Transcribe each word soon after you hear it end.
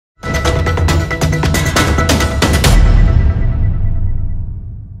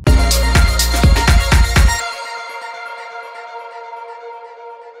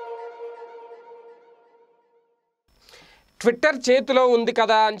Twitter చేతిలో ఉంది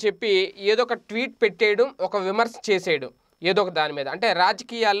కదా అని చెప్పి ఏదో ఒక ట్వీట్ పెట్టేయడం, ఒక విమర్శ చేసేయడం ఏదో ఒక దాని మీద. అంటే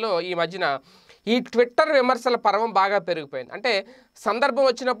రాజకీయాల్లో ఈ మధ్యన ఈ ట్విట్టర్ విమర్శల పర్వం బాగా పెరిగిపోయింది. అంటే సందర్భం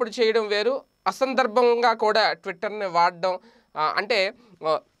వచ్చినప్పుడు చేయడం వేరు, అసందర్భంగా కూడా ట్విట్టర్ని వాడడం. అంటే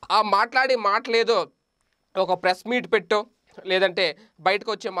ఆ మాట్లాడే మాటలేదో ఒక ప్రెస్ మీట్ పెట్టో లేదంటే బయటకు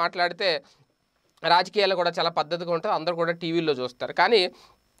వచ్చి మాట్లాడితే రాజకీయాలు కూడా చాలా పద్ధతిగా ఉంటుంది, అందరూ కూడా టీవీల్లో చూస్తారు. కానీ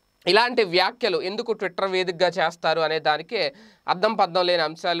ఇలాంటి వ్యాఖ్యలు ఎందుకు ట్విట్టర్ వేదికగా చేస్తారు అనే దానికి అర్థం పద్ధం లేని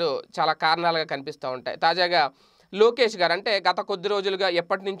అంశాలు చాలా కారణాలుగా కనిపిస్తూ ఉంటాయి. తాజాగా లోకేష్ గారు, అంటే గత కొద్ది రోజులుగా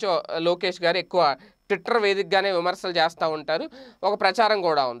ఎప్పటి నుంచో లోకేష్ గారు ఎక్కువ ట్విట్టర్ వేదికగానే విమర్శలు చేస్తూ ఉంటారు. ఒక ప్రచారం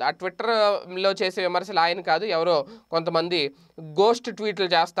కూడా ఉంది. ఆ ట్విట్టర్లో చేసే విమర్శలు ఆయన కాదు, ఎవరో కొంతమంది గోస్ట్ ట్వీట్లు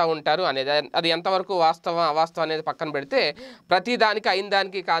చేస్తూ ఉంటారు అనేది. అది ఎంతవరకు వాస్తవం అవాస్తవం అనేది పక్కన పెడితే ప్రతి దానికి అయిన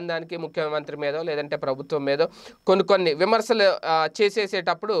దానికి కాని దానికి ముఖ్యమంత్రి మీదో లేదంటే ప్రభుత్వం మీదో కొన్ని విమర్శలు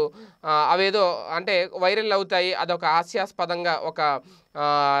చేసేసేటప్పుడు అవేదో అంటే వైరల్ అవుతాయి, అదొక హాస్యాస్పదంగా ఒక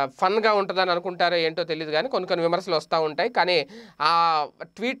ఫన్గా ఉంటుందని అనుకుంటారో ఏంటో తెలియదు. కానీ కొన్ని విమర్శలు వస్తూ ఉంటాయి. కానీ ఆ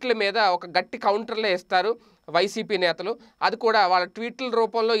ట్వీట్ల మీద ఒక గట్టి కౌంటర్లే ఇస్తారు వైసీపీ నేతలు. అది కూడా వాళ్ళ ట్వీట్ల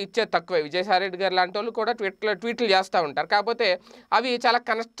రూపంలో ఇచ్చే తక్కువే. విజయసాయిరెడ్డి గారు లాంటి వాళ్ళు కూడా ట్వీట్లు చేస్తూ ఉంటారు. కాకపోతే అవి చాలా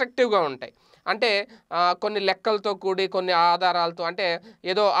కన్స్ట్రక్టివ్గా ఉంటాయి. అంటే కొన్ని లెక్కలతో కూడి కొన్ని ఆధారాలతో, అంటే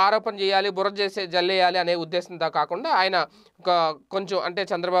ఏదో ఆరోపణ చేయాలి బుర్ర చేసే జల్లేయాలి అనే ఉద్దేశంతో కాకుండా ఆయన కొంచెం అంటే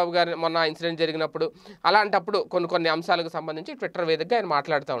చంద్రబాబు గారు మొన్న ఇన్సిడెంట్ జరిగినప్పుడు అలాంటప్పుడు కొన్ని అంశాలకు సంబంధించి ట్విట్టర్ వేదికగా ఆయన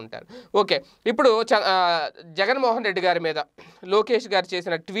మాట్లాడుతూ ఉంటారు. ఓకే, ఇప్పుడు జగన్మోహన్ రెడ్డి గారి మీద లోకేష్ గారు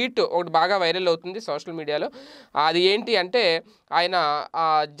చేసిన ట్వీట్ ఒకటి బాగా వైరల్ అవుతుంది సోషల్ మీడియాలో. అది ఏంటి అంటే ఆయన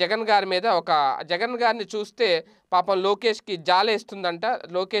జగన్ గారి మీద జగన్ గారిని చూస్తే పాపం లోకేష్కి జాలేస్తుందంట,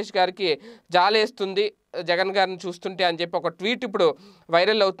 లోకేష్ గారికి జాలేస్తుంది జగన్ గారిని చూస్తుంటే అని చెప్పి ఒక ట్వీట్ ఇప్పుడు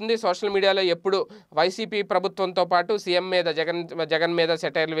వైరల్ అవుతుంది సోషల్ మీడియాలో. ఎప్పుడు వైసీపీ ప్రభుత్వంతో పాటు సీఎం మీద జగన్ మీద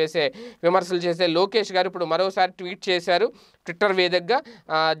సెటైర్లు వేసే విమర్శలు చేసే లోకేష్ గారు ఇప్పుడు మరోసారి ట్వీట్ చేశారు ట్విట్టర్ వేదికగా.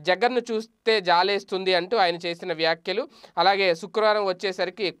 జగన్ను చూస్తే జాలేస్తుంది అంటూ ఆయన చేసిన వ్యాఖ్యలు. అలాగే శుక్రవారం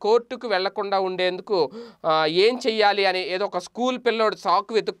వచ్చేసరికి కోర్టుకు వెళ్లకుండా ఉండేందుకు ఏం చెయ్యాలి అని ఏదో ఒక స్కూల్ పిల్లోడు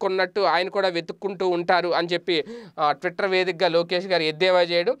సాకు వెతుక్కున్నట్టు ఆయన కూడా వెతుక్కుంటూ ఉంటారు అని చెప్పి ట్విట్టర్ వేదికగా లోకేష్ గారు ఎద్దేవా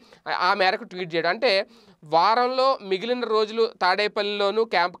చేయడం, ఆ మేరకు ట్వీట్ చేయడం. అంటే వారంలో మిగిలిన రోజులు తాడేపల్లిలోనూ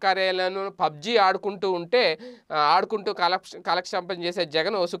క్యాంప్ కార్యాలయంలోనూ పబ్జీ ఆడుకుంటూ కాలక్షేపం చేసే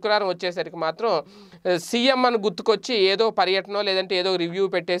జగన్ శుక్రవారం వచ్చేసరికి మాత్రం సీఎం అని గుర్తుకొచ్చి ఏదో పర్యటన లేదంటే ఏదో రివ్యూ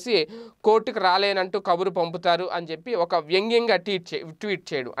పెట్టేసి కోర్టుకు రాలేనంటూ కబురు పంపుతారు అని చెప్పి ఒక వ్యంగ్యంగా ట్వీట్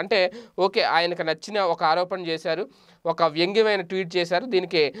చేయడం. అంటే ఓకే, ఆయనకు నచ్చిన ఒక ఆరోపణ చేశారు, ఒక వ్యంగ్యమైన ట్వీట్ చేశారు.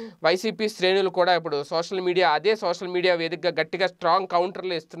 దీనికి వైసీపీ శ్రేణులు కూడా ఇప్పుడు సోషల్ మీడియా వేదికగా గట్టిగా స్ట్రాంగ్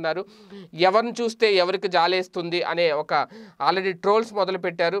కౌంటర్లు ఇస్తున్నారు. ఎవరిని చూస్తే ఎవరికి జాలేస్తుంది అనే ఒక ఆల్రెడీ ట్రోల్స్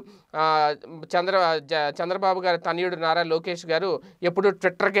మొదలుపెట్టారు. చంద్రబాబు గారి తనయుడు నారా లోకేష్ గారు ఎప్పుడు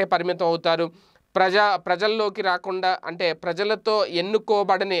ట్విట్టర్కే పరిమితం అవుతారు, ప్రజల్లోకి రాకుండా, అంటే ప్రజలతో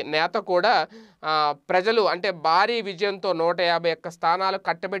ఎన్నుకోబడని నేత కూడా ప్రజలు అంటే భారీ విజయంతో 151 స్థానాలు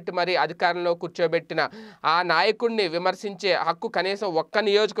కట్టబెట్టి మరీ అధికారంలో కూర్చోబెట్టిన ఆ నాయకుడిని విమర్శించే హక్కు కనీసం ఒక్క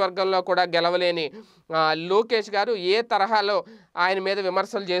నియోజకవర్గంలో కూడా గెలవలేని లోకేష్ గారు ఏ తరహాలో ఆయన మీద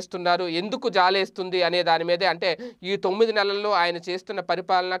విమర్శలు చేస్తున్నారు, ఎందుకు జాలేస్తుంది అనే దాని మీదే. అంటే ఈ 9 నెలల్లో ఆయన చేస్తున్న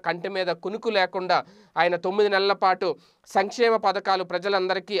పరిపాలన కంటి మీద కునుకు లేకుండా ఆయన 9 నెలల పాటు సంక్షేమ పథకాలు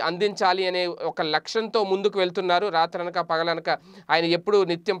ప్రజలందరికీ అందించాలి అనే ఒక లక్ష్యంతో ముందుకు వెళ్తున్నారు. రాత్రనక పగలనక ఆయన ఎప్పుడు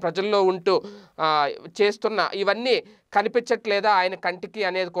నిత్యం ప్రజల్లో ఉంటూ చేస్తున్న ఇవన్నీ కనిపించట్లేదా ఆయన కంటికి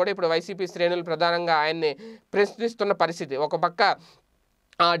అనేది కూడా ఇప్పుడు వైసీపీ శ్రేణులు ప్రధానంగా ఆయన్ని ప్రశ్నిస్తున్న పరిస్థితి. ఒక పక్క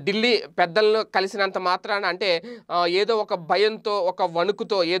ఢిల్లీ పెద్దలను కలిసినంత మాత్రాన అంటే ఏదో ఒక భయంతో ఒక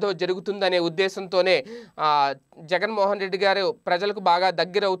వణుకుతో ఏదో జరుగుతుందనే ఉద్దేశంతోనే జగన్మోహన్ రెడ్డి గారు ప్రజలకు బాగా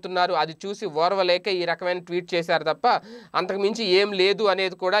దగ్గర అవుతున్నారు, అది చూసి ఓర్వలేక ఈ రకమైన ట్వీట్ చేశారు తప్ప అంతకుమించి ఏం లేదు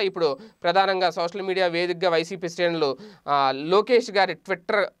అనేది కూడా ఇప్పుడు ప్రధానంగా సోషల్ మీడియా వేదికగా వైసీపీ శ్రేణులు లోకేష్ గారి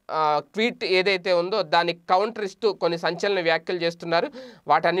ట్వీట్ ఏదైతే ఉందో దానికి కౌంటర్ ఇస్తూ కొన్ని సంచలన వ్యాఖ్యలు చేస్తున్నారు.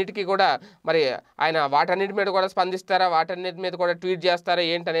 వాటన్నిటికీ కూడా మరి ఆయన వాటన్నిటి మీద కూడా స్పందిస్తారా, వాటన్నిటి మీద కూడా ట్వీట్ చేస్తారా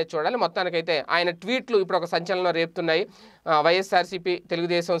ఏంటనేది చూడాలి. మొత్తానికైతే ఆయన ట్వీట్లు ఇప్పుడు ఒక సంచలనం రేపుతున్నాయి. వైఎస్ఆర్సీపీ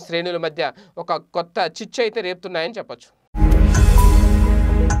తెలుగుదేశం శ్రేణుల మధ్య ఒక కొత్త చిచ్చు అయితే రేపుతున్నాయని చెప్పొచ్చు.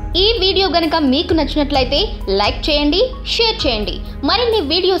 ఈ వీడియో గనుక మీకు నచ్చినట్లయితే లైక్ చేయండి, షేర్ చేయండి. మరిన్ని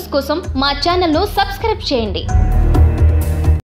వీడియోస్ కోసం మా ఛానల్ను సబ్స్క్రైబ్ చేయండి.